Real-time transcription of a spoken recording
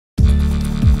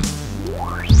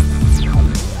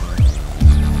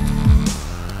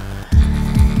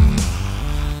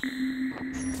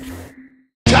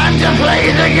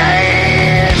the game!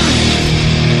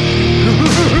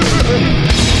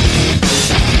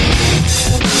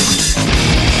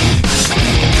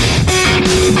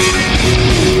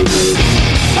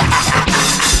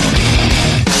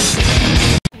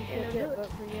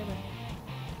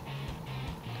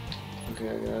 Okay,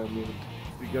 I gotta move it.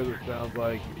 Because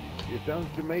it sounds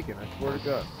Jamaican, I swear to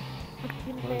God.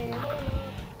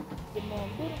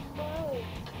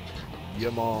 Yeah,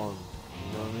 mom.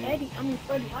 You know what I mean? Eddie,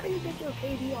 Freddie, how do you get your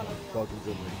KD on a Fucking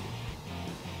Jamaican.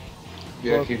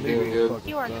 Yeah, Fuck keep me doing being good. fucking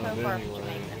You are so stoned far from anyway,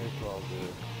 Jamaican. it's all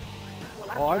good. Well,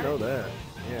 Oh, I know that.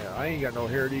 Yeah, I ain't got no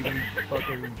hair to even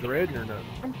fucking dreading or nothing.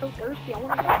 I'm so thirsty. I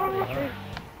want to go.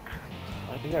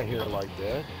 I think I hair like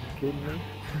that. You kidding me?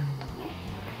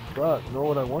 Fuck, know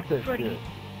what I want that shit.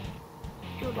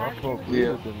 I smoke weed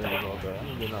with them niggas all day. I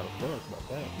ain't getting out of fuck about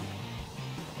that.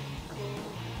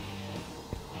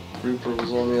 Reaper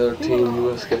was on the other team, he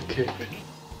must get kicked.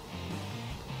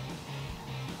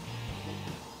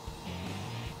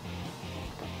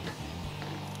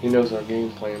 He knows our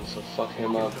game plan, so fuck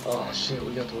him up. Oh shit,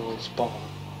 we got the wrong spawn.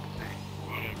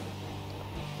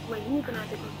 Wait, who's gonna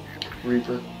do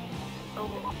Reaper.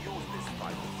 Oh.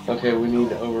 Okay, we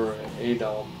need over an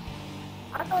A-Dom.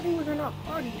 I thought he was in a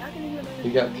party. How can he get in a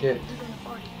He got kicked. He's in a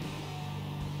party.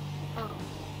 Oh.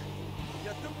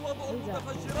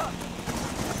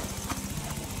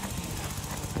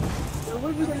 So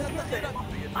where's he gonna get that?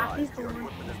 I see someone.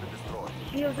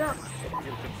 Shields up.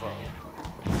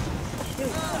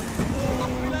 Shoot.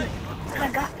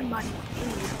 I got somebody.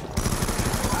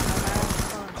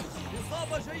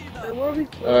 Where are we?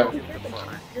 Alright.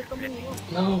 There's somebody else.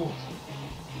 No!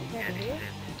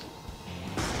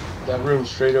 That room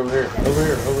straight over here. Over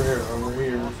here, over here, over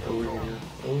here, over here,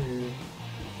 over here.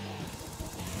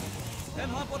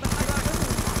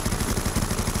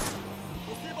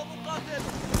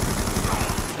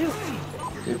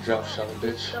 Good drop shot,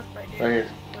 bitch. Right here.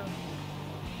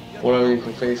 One of them you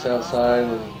can face outside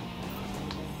and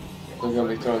they're gonna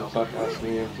be throwing the fuck out of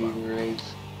me EMP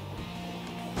grenades.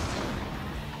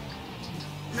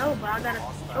 No, but I got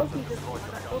a trophy this one.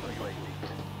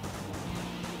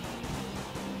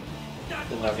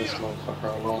 We'll have this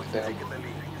motherfucker on lockdown.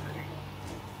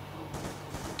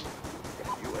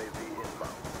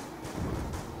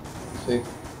 See?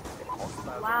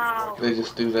 Wow. They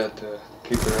just do that to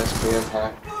keep their SPM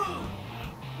high.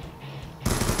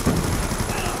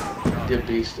 Get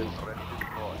beasted.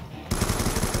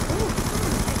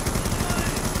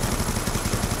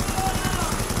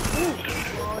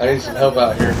 I need some help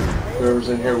out here. Whoever's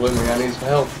in here with me, I need some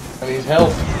help. I need help.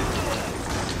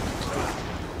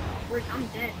 Wait, I'm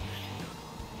dead.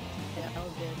 Yeah, I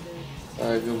was dead too.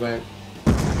 Alright, go back.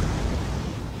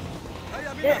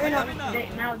 They're in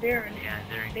now they're in now.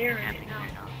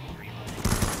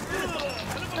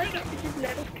 Why can't you just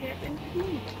let us camp and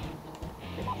see?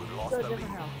 Go a different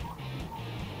house.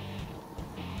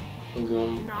 I'm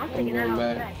going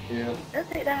back. Yeah. Let's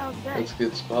take that house back. That's a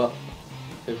good spot.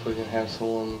 If we can have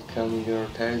someone come and get our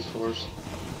tags for us.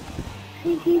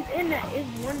 He's in there. It's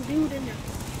one dude in there.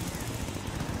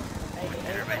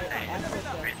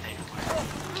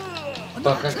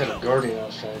 Fuck, I got a guardian I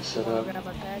was trying to set up. Grab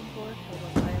a tag for us, so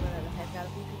we'll play the heck out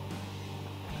of people.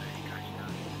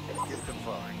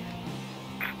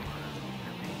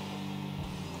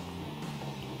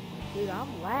 Dude,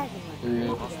 I'm lagging like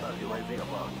Yeah.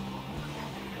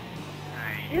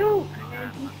 Shoot!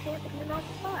 And he's camping in our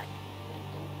spot.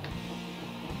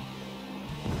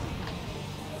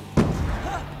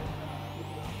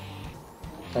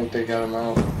 I think they got him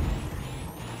out.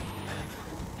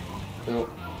 Nope.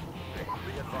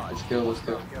 Let's go, let's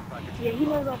go. Yeah, he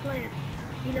knows our plan.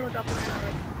 He knows our plan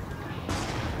already.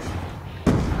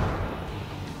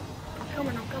 I'm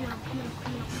coming.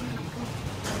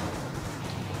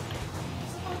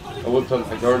 I would put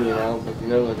my guardian out, but you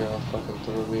know they're gonna fucking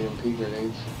throw me EMP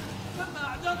grenades.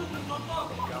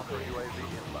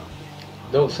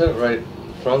 Don't set it right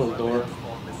in front of the door.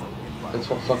 That's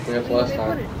what fucked me up last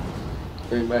time.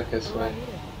 Bring it back this way.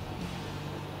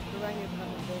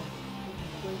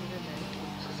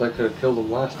 Cause I could have killed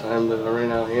him last time, but I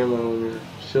ran out of ammo and your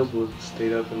shield would have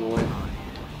stayed up in the way.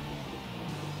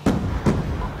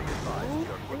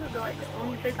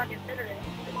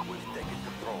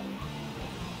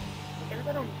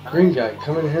 Green guy,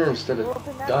 come in here instead of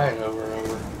dying over and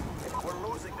over.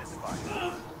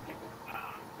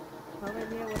 Come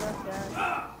in here with us, guys.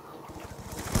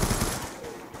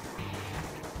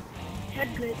 Head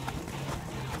good.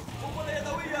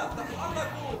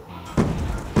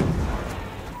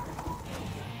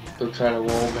 They're trying to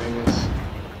wall bang us.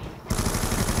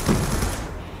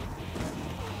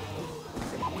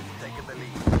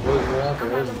 We're out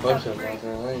there, bunch of them out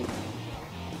there, I ain't.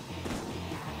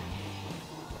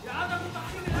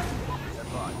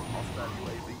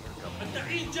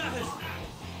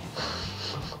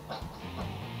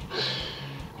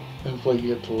 Hopefully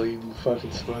you get the lead and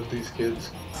fucking smoke these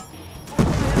kids.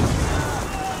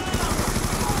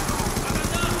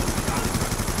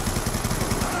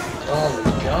 Oh,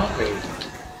 they got me.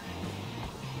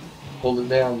 Hold it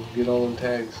down, get all them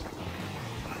tags.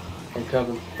 I'm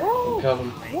coming. I'm coming.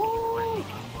 Whoa.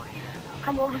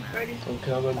 Come on, Freddy. I'm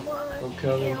coming. Come on. I'm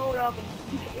coming. Can't hold up.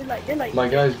 They're like, My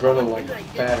guy's running like a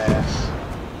fat ass.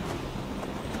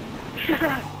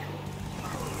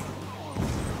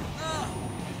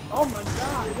 Oh my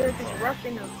god, they're just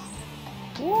rushing them.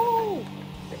 Whoa!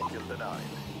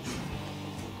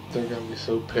 They're gonna be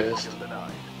so pissed.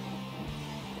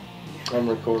 I'm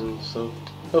recording, so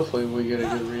hopefully we get a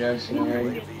good reaction out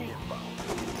of it.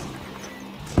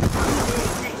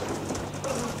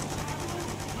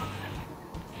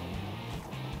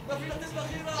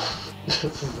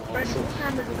 This is awesome.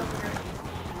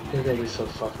 They're gonna be so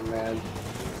fucking mad.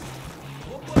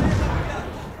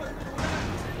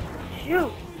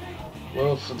 Shoot!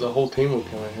 Well, if the whole team will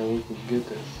come in here, we can get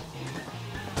this.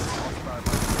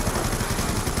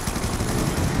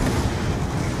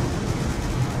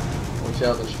 Watch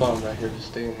out, there's spawn right here. Just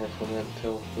stay in here for a minute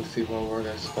until we see one where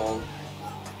they spawn.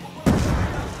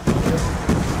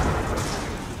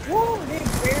 Whoa, they're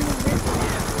barely missing.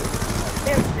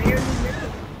 They're barely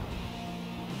missing.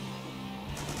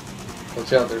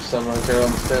 Watch out, there's some right there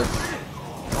on the steps.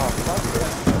 Oh,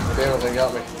 fuck Damn it, they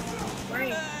got me.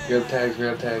 Right. Grab tags,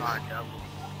 grab tags.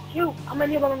 Shoot, I'm in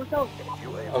here by myself.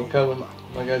 I'm coming.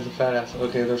 My guy's a fat ass.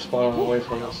 Okay, they're spawning away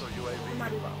from us.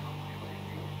 Somebody low.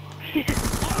 You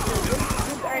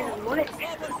guys are what?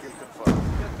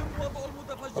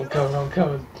 I'm coming, I'm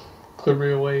coming. Clear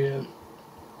me away in.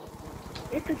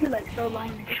 It took you like so long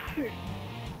to get here.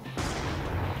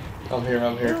 I'm here,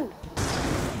 I'm here. Shoot.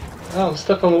 Oh, I'm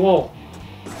stuck on the wall.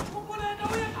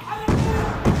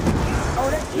 Oh,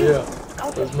 that's you. Yeah,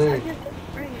 Okay, that's me. I just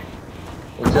bring it.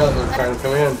 Watch out, they're trying to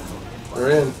come in.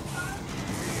 They're in.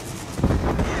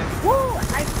 Whoa,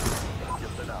 I...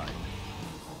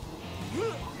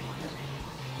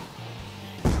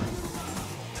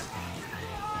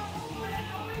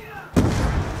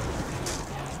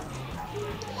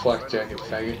 Flak jacket,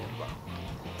 faggot.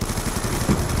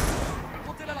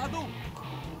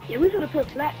 Yeah, we should have put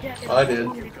flat jacket. I did.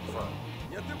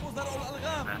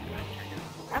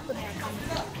 That's what had come.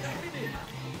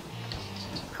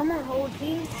 Come on, whole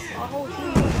team. Our whole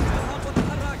team.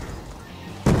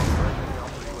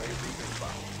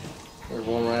 There's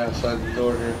one right outside the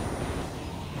door here.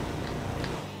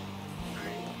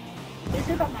 They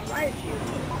took out my riot shield.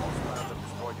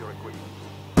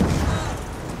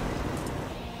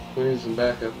 We need some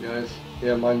backup, guys.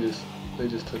 Yeah, they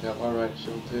just took out my right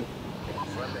shield too.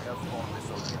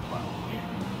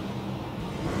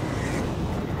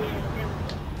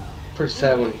 Pretty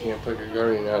sad when you can't put your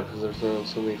guardian out because they're throwing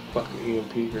so many fucking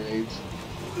EMP grenades.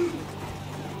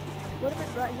 What if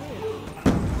it's right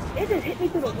here? They just hit me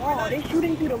through the wall. They're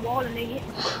shooting through the wall and they hit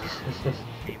me.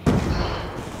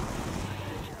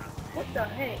 What the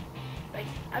heck? Like,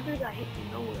 I just got hit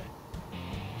from nowhere.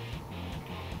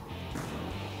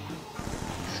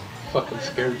 Fucking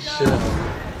scared the shit out of me.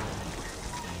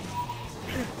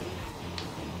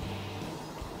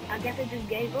 I guess I just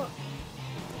gave up.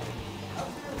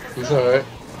 It's alright.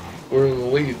 We're in the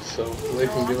lead, so they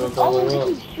can give up all they They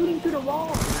want. keep shooting through the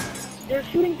wall. They're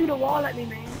shooting through the wall at me,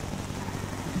 man.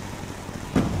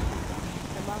 I'm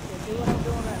about to do what I'm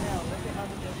doing right now. Let's see how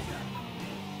to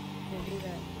do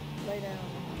that. Lay down.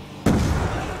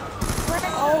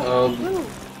 Oh,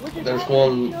 there's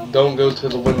one. Don't go to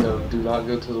the window. Do not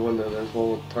go to the window. There's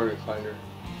one with target finder.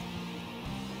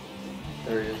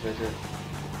 There he is, right there.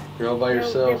 You're all by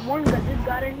yourself. There's one that just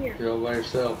got in here. You're all by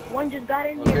yourself. One just got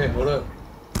in here. Okay, hold up.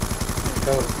 I'm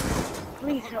coming.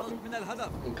 Please help me.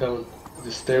 I'm coming.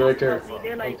 Just stay right there.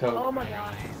 They're I'm like, coming. oh my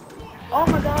god. Oh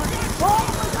my god. Oh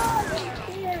my god.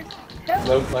 They're here. Help.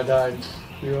 Nope, I died.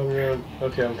 You're on your own.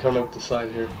 Okay, I'm coming up the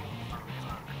side here.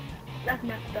 That's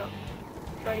messed up.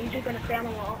 So you're just gonna stay on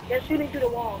the wall. They're shooting through the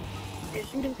wall. They're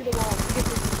shooting through the wall. Get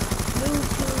this noob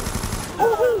too.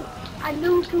 Oh, I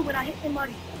knew too, but I hit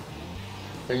somebody.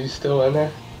 Are you still in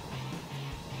there?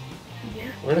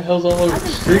 Yeah. Where the hell's all I those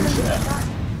just streaks randomly at? shot.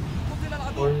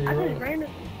 Where are you I just running?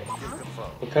 randomly.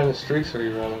 What kind of streaks are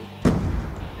you running?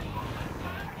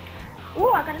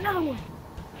 Oh, I got another one.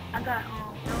 I got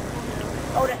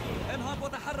oh, that's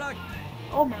it.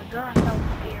 Oh my gosh, that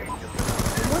was scary. The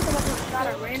one time I just shot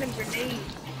a random grenade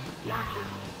launcher.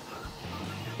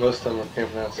 Most of them are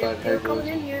camping outside They're still coming hedgerows.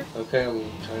 in here. Okay, I'm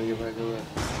trying to get back over there.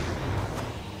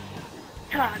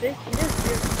 Ah, this is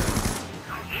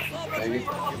Thank you.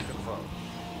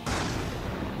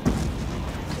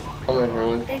 Come in,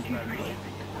 Erwin. Thank you.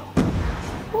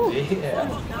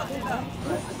 Yeah.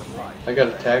 I got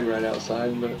a tag right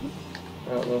outside, but I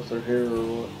don't know if they're here or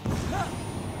what.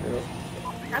 Yep.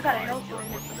 I got a help for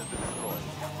him.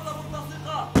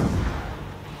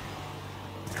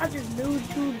 I just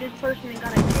noob-tubed this person and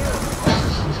got a kill.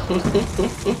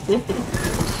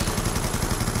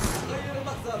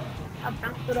 I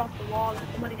bounced it off the wall and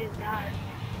somebody just died.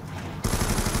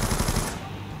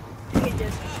 Look at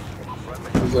this.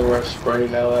 Is there where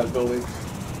spraying out of that building?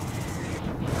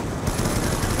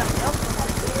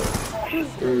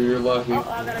 Ooh, you're lucky. Oh,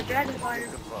 I got a dragon fire.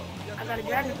 I got a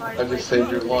dragon fire. I just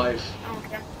saved your life. I don't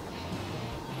care.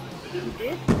 You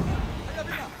did?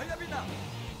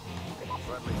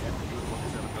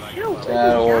 Shoot,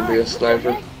 I don't want to be a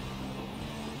sniper.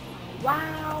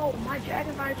 Wow, my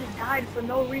dragon fire just died for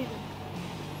no reason.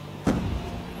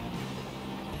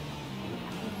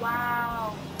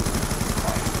 Wow.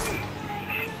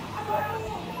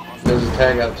 There's a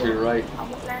tag out to your right. I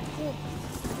want that too.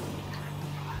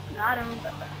 Got him.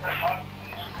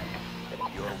 It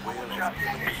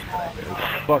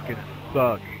fucking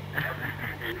sucks.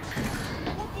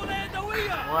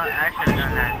 Well, I should have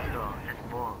done that too. It's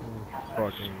bull.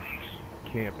 Fucking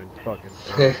camping fucking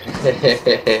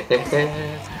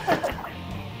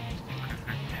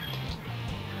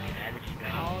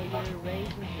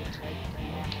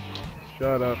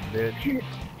Shut up, bitch.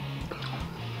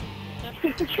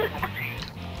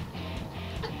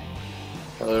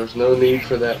 Well, there's no need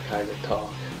for that kind of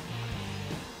talk.